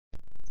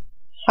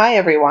Hi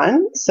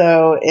everyone.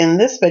 So in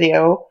this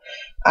video,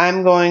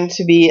 I'm going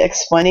to be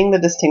explaining the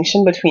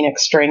distinction between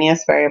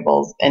extraneous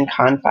variables and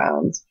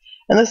confounds.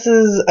 And this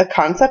is a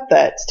concept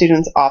that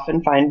students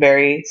often find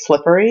very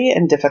slippery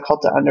and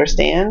difficult to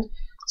understand.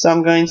 So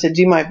I'm going to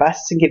do my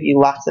best to give you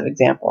lots of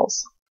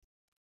examples.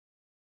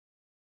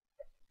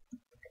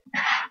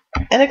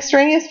 An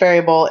extraneous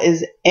variable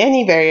is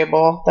any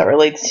variable that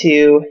relates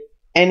to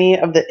any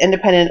of the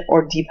independent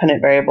or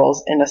dependent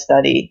variables in a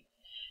study.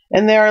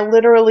 And there are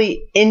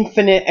literally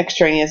infinite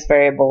extraneous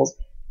variables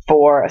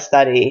for a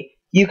study.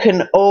 You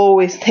can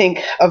always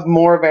think of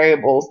more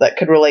variables that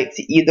could relate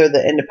to either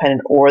the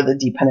independent or the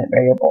dependent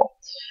variable.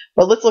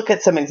 But let's look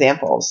at some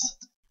examples.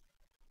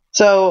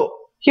 So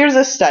here's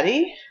a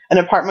study. An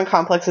apartment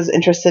complex is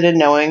interested in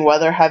knowing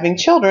whether having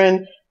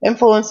children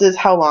influences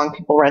how long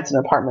people rent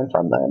an apartment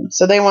from them.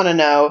 So they want to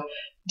know,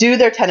 do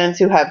their tenants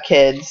who have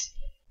kids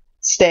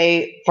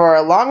stay for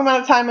a long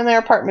amount of time in their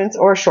apartments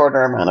or a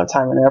shorter amount of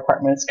time in their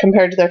apartments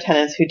compared to their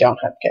tenants who don't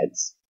have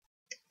kids.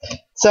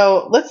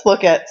 So let's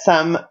look at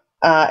some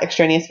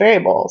extraneous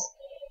variables.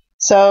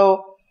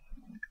 So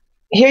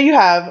here you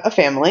have a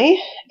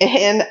family,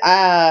 and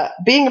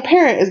being a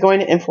parent is going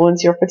to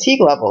influence your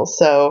fatigue levels.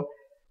 So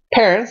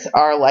parents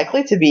are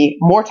likely to be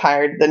more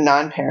tired than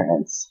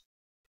non-parents.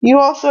 You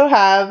also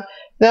have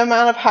the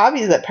amount of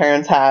hobbies that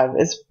parents have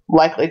is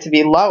likely to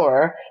be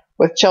lower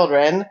with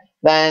children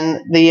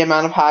than the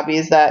amount of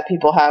hobbies that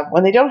people have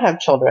when they don't have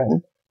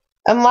children.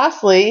 And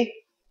lastly,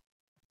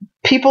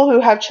 people who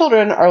have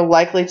children are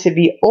likely to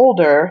be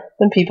older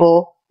than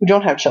people who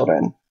don't have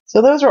children.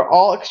 So those are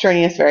all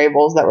extraneous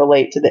variables that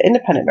relate to the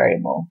independent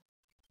variable.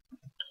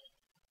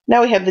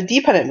 Now we have the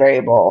dependent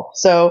variable.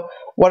 So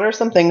what are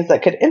some things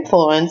that could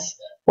influence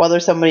whether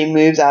somebody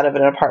moves out of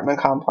an apartment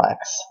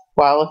complex?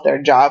 Well, if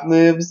their job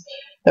moves,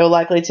 they're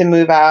likely to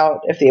move out.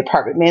 If the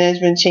apartment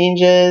management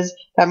changes,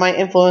 that might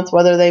influence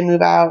whether they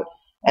move out.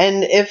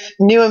 And if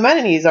new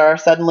amenities are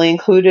suddenly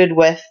included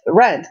with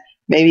rent,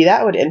 maybe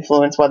that would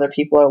influence whether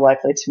people are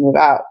likely to move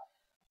out.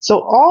 So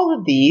all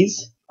of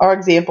these are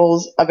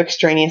examples of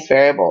extraneous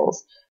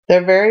variables.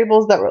 They're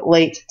variables that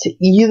relate to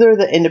either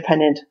the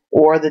independent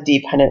or the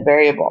dependent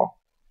variable.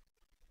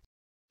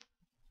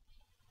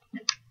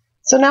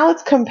 So now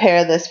let's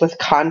compare this with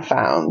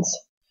confounds.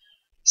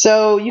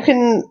 So you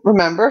can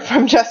remember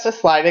from just a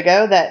slide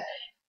ago that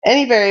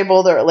any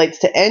variable that relates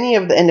to any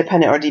of the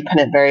independent or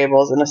dependent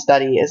variables in a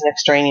study is an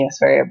extraneous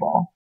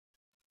variable.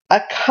 A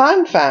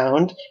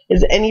confound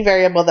is any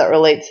variable that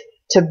relates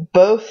to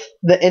both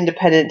the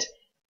independent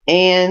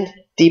and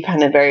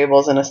dependent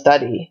variables in a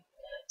study.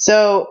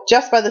 So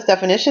just by this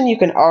definition, you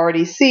can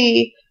already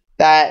see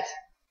that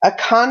a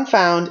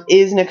confound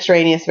is an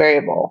extraneous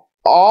variable.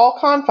 All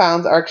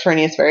confounds are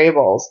extraneous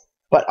variables,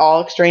 but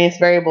all extraneous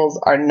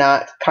variables are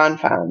not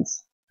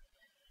confounds.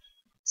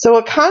 So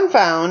a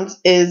confound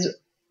is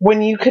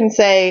when you can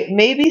say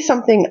maybe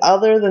something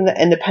other than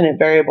the independent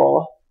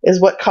variable is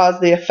what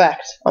caused the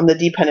effect on the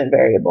dependent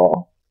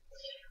variable.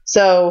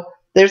 So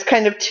there's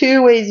kind of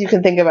two ways you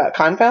can think about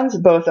confounds.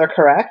 Both are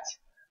correct.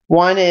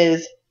 One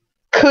is,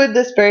 could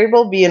this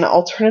variable be an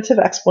alternative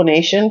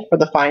explanation for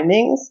the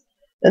findings?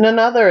 And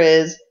another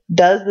is,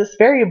 does this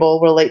variable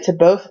relate to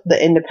both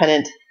the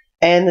independent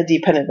and the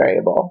dependent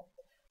variable?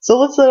 So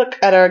let's look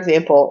at our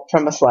example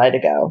from a slide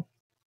ago.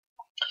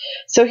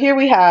 So here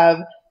we have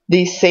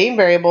these same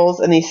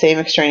variables and these same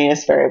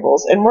extraneous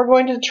variables, and we're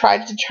going to try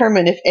to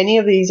determine if any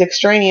of these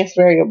extraneous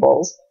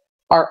variables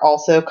are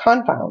also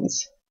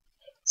confounds.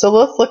 So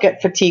let's look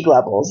at fatigue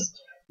levels.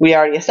 We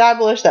already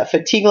established that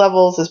fatigue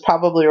levels is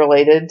probably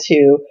related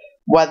to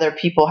whether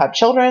people have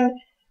children,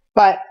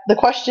 but the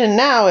question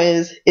now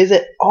is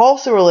it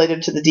also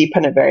related to the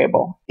dependent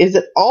variable? Is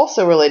it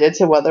also related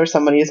to whether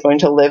somebody is going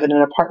to live in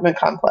an apartment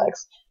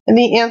complex? And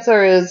the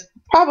answer is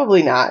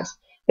probably not.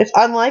 It's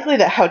unlikely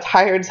that how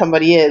tired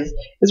somebody is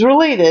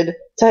related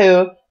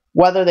to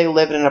whether they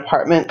live in an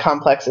apartment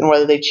complex and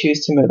whether they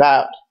choose to move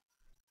out.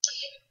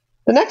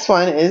 The next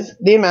one is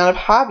the amount of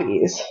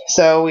hobbies.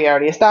 So we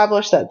already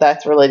established that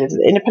that's related to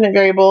the independent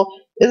variable,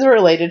 is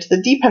related to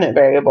the dependent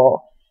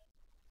variable.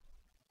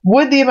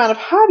 Would the amount of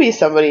hobbies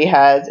somebody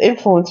has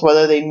influence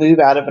whether they move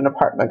out of an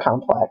apartment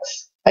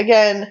complex?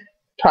 Again,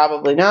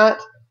 probably not.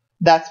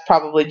 That's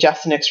probably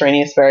just an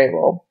extraneous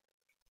variable.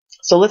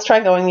 So let's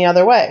try going the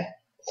other way.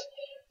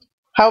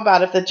 How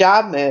about if the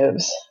job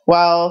moves?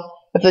 Well,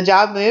 if the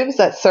job moves,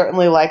 that's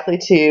certainly likely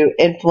to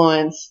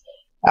influence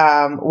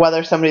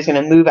whether somebody's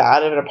going to move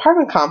out of an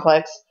apartment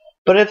complex.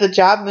 But if the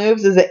job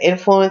moves, does it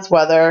influence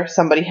whether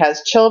somebody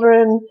has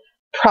children?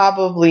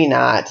 Probably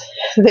not.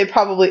 They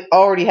probably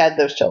already had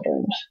those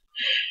children.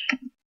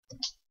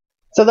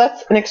 So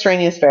that's an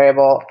extraneous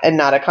variable and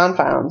not a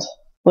confound.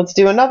 Let's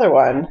do another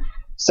one.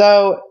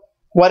 So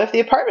what if the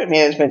apartment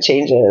management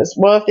changes?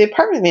 Well, if the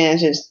apartment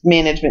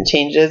management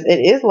changes, it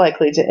is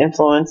likely to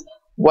influence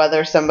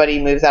whether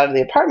somebody moves out of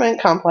the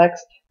apartment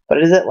complex,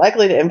 but is it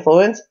likely to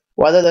influence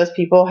whether those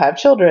people have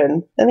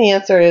children? And the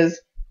answer is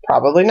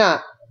probably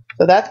not.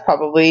 So that's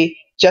probably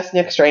just an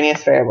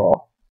extraneous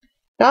variable.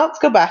 Now let's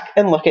go back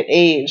and look at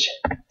age.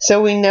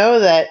 So we know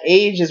that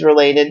age is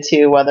related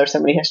to whether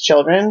somebody has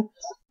children.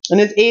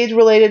 And is age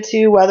related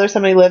to whether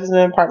somebody lives in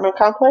an apartment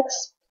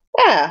complex?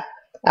 Yeah,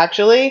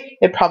 actually,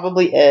 it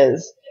probably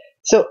is.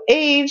 So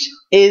age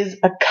is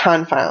a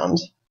confound.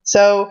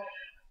 So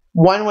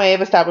one way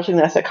of establishing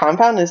this a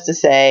confound is to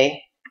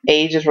say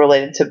age is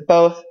related to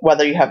both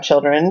whether you have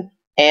children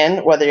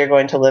and whether you're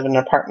going to live in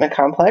an apartment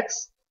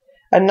complex.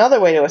 Another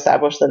way to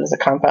establish that as a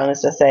confound is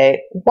to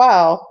say,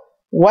 well,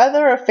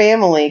 whether a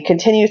family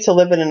continues to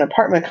live in an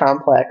apartment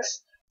complex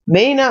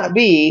may not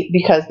be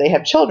because they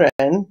have children.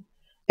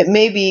 It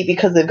may be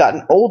because they've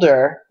gotten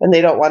older and they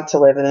don't want to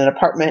live in an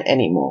apartment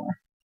anymore.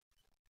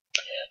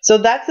 So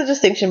that's the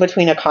distinction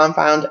between a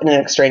confound and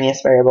an extraneous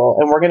variable,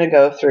 and we're going to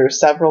go through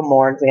several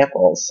more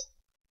examples.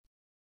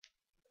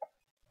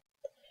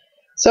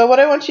 So what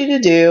I want you to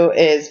do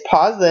is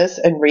pause this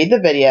and read the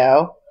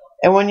video,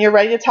 and when you're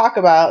ready to talk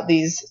about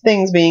these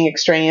things being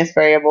extraneous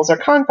variables or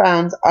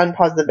confounds,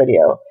 unpause the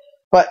video.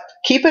 But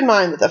keep in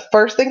mind that the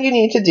first thing you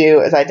need to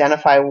do is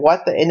identify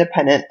what the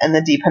independent and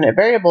the dependent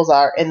variables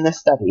are in this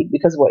study,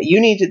 because what you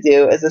need to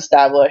do is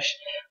establish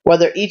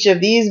whether each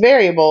of these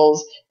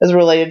variables is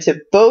related to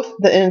both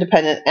the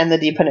independent and the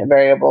dependent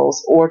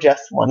variables or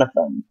just one of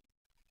them.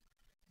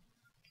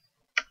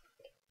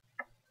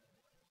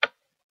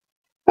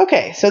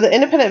 Okay, so the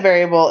independent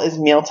variable is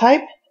meal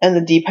type and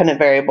the dependent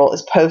variable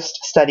is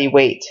post-study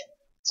weight.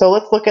 So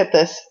let's look at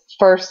this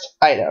first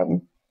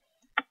item.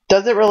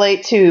 Does it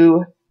relate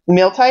to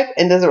meal type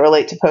and does it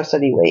relate to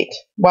post-study weight?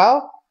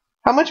 Well,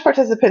 how much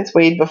participants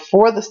weighed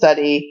before the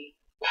study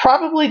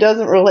probably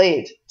doesn't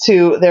relate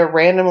to their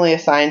randomly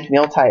assigned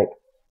meal type,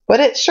 but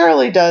it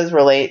surely does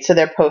relate to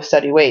their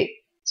post-study weight.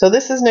 So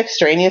this is an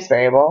extraneous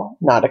variable,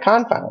 not a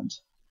confound.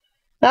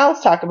 Now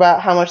let's talk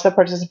about how much the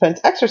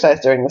participants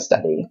exercised during the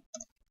study.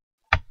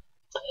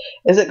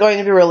 Is it going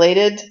to be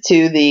related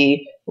to the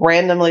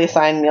randomly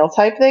assigned meal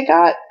type they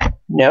got?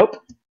 Nope.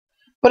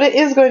 But it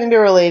is going to be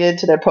related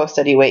to their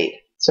post-study weight.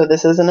 So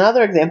this is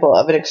another example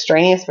of an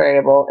extraneous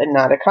variable and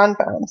not a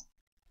confound.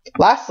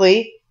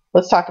 Lastly,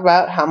 let's talk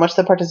about how much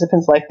the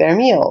participants like their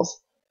meals.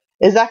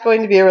 Is that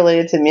going to be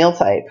related to meal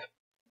type?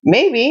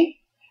 Maybe.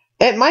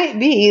 It might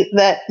be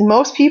that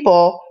most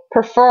people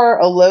prefer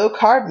a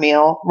low-carb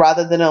meal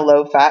rather than a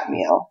low-fat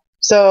meal.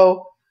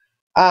 So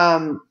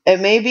it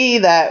may be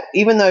that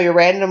even though you're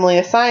randomly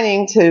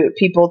assigning to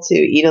people to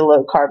eat a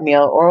low-carb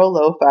meal or a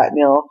low-fat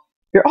meal,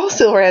 you're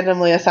also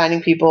randomly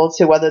assigning people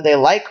to whether they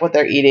like what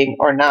they're eating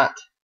or not.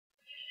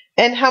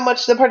 And how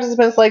much the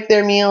participants like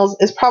their meals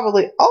is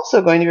probably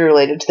also going to be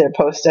related to their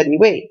post-study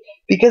weight,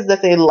 because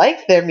if they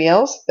like their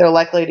meals, they're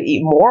likely to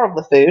eat more of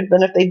the food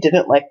than if they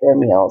didn't like their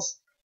meals.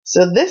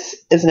 So this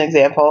is an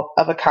example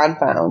of a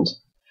confound.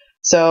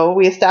 So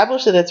we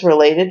established that it's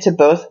related to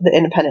both the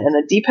independent and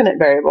the dependent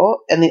variable,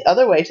 and the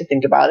other way to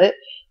think about it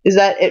is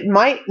that it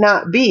might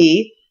not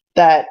be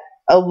that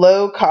a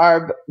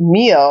low-carb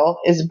meal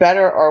is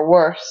better or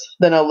worse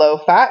than a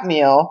low-fat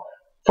meal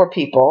for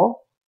people.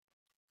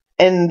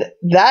 And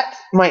that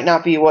might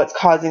not be what's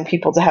causing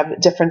people to have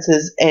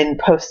differences in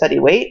post-study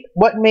weight.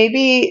 What may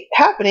be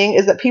happening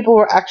is that people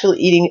were actually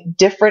eating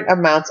different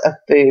amounts of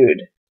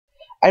food.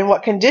 And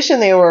what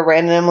condition they were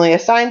randomly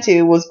assigned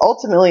to was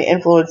ultimately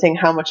influencing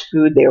how much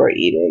food they were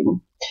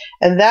eating.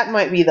 And that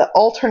might be the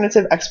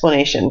alternative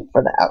explanation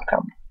for the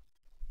outcome.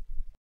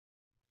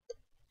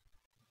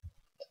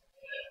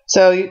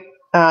 So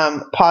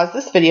pause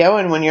this video,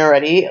 and when you're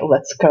ready,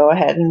 let's go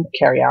ahead and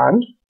carry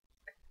on.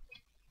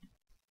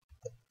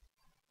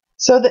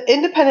 So the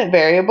independent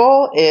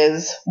variable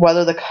is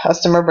whether the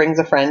customer brings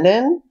a friend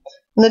in,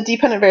 and the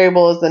dependent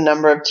variable is the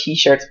number of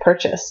t-shirts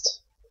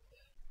purchased.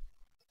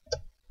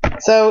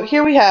 So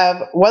here we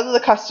have whether the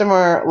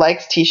customer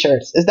likes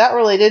t-shirts. Is that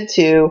related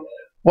to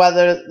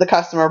whether the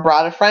customer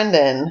brought a friend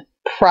in?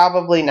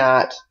 Probably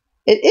not.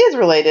 It is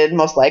related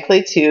most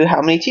likely to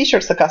how many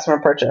t-shirts the customer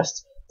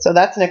purchased. So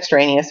that's an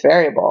extraneous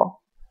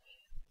variable.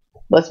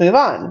 Let's move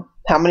on.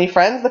 How many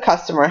friends the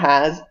customer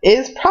has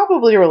is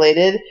probably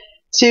related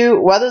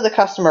to whether the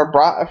customer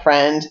brought a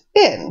friend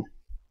in,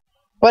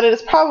 but it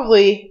is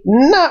probably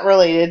not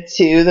related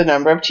to the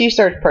number of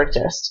t-shirts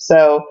purchased.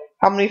 So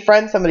how many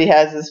friends somebody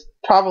has is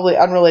probably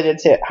unrelated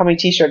to how many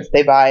t-shirts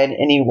they buy in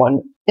any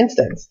one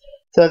instance.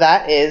 So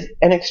that is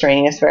an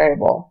extraneous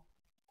variable.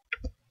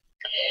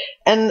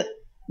 And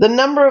the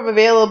number of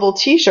available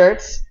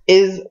t-shirts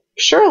is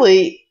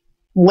surely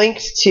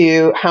linked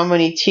to how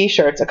many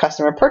t-shirts a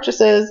customer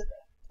purchases,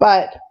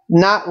 but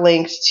not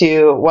linked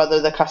to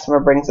whether the customer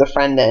brings a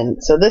friend in.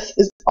 So this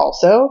is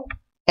also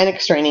an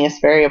extraneous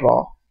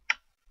variable.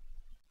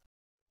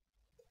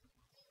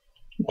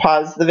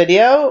 Pause the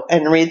video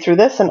and read through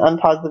this and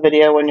unpause the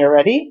video when you're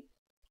ready.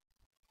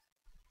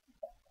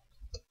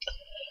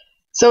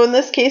 So in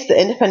this case, the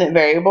independent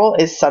variable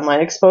is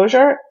sunlight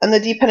exposure and the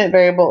dependent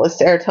variable is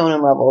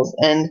serotonin levels.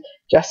 And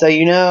just so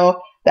you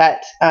know,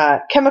 that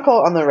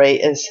chemical on the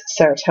right is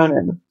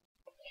serotonin.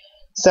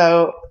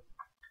 So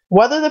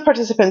whether the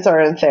participants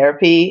are in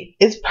therapy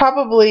is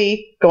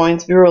probably going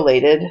to be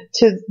related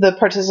to the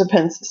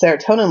participants'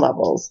 serotonin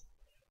levels.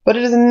 but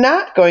it is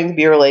not going to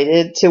be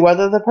related to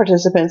whether the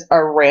participants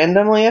are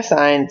randomly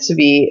assigned to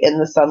be in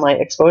the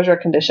sunlight exposure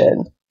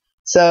condition.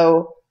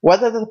 So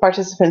whether the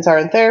participants are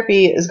in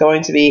therapy is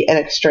going to be an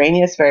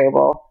extraneous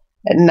variable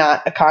and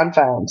not a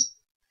confound.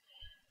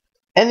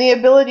 And the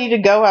ability to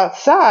go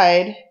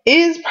outside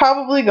is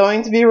probably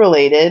going to be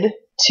related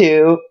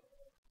to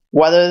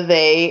whether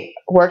they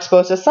were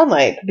exposed to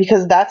sunlight,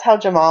 because that's how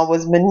Jamal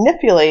was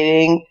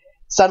manipulating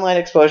sunlight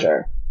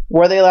exposure.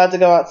 Were they allowed to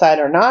go outside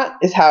or not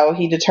is how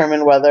he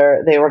determined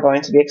whether they were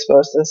going to be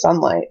exposed to the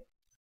sunlight.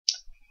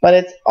 But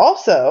it's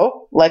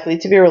also likely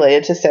to be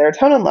related to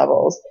serotonin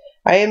levels.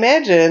 I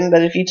imagine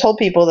that if you told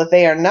people that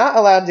they are not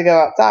allowed to go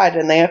outside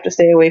and they have to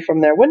stay away from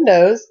their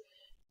windows,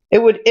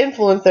 it would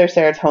influence their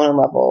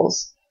serotonin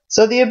levels.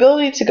 So the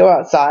ability to go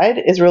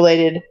outside is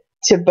related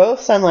to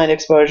both sunlight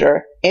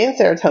exposure and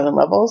serotonin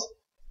levels,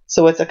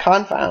 so it's a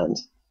confound.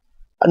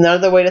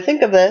 Another way to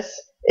think of this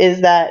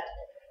is that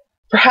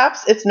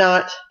perhaps it's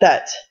not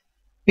that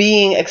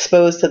being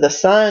exposed to the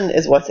sun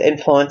is what's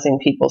influencing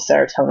people's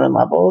serotonin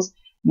levels.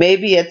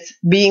 Maybe it's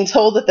being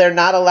told that they're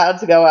not allowed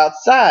to go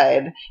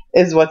outside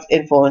is what's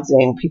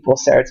influencing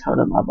people's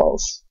serotonin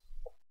levels.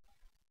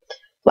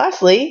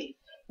 Lastly,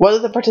 whether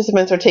the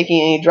participants are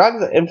taking any drugs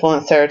that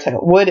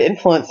would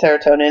influence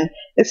serotonin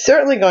is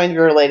certainly going to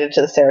be related to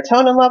the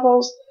serotonin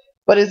levels,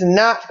 but is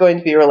not going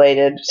to be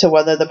related to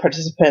whether the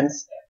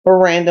participants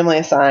were randomly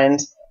assigned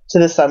to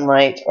the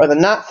sunlight or the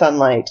not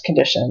sunlight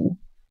condition.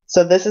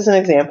 So this is an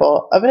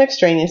example of an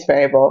extraneous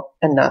variable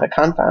and not a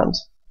confound.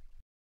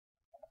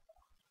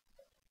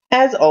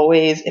 As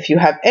always, if you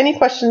have any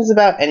questions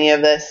about any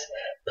of this,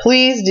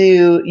 please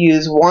do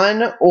use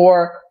one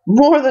or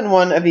more than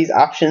one of these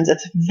options.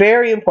 It's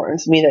very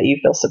important to me that you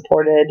feel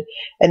supported.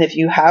 And if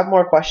you have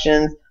more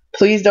questions,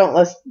 please don't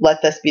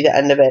let this be the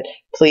end of it.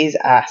 Please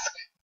ask.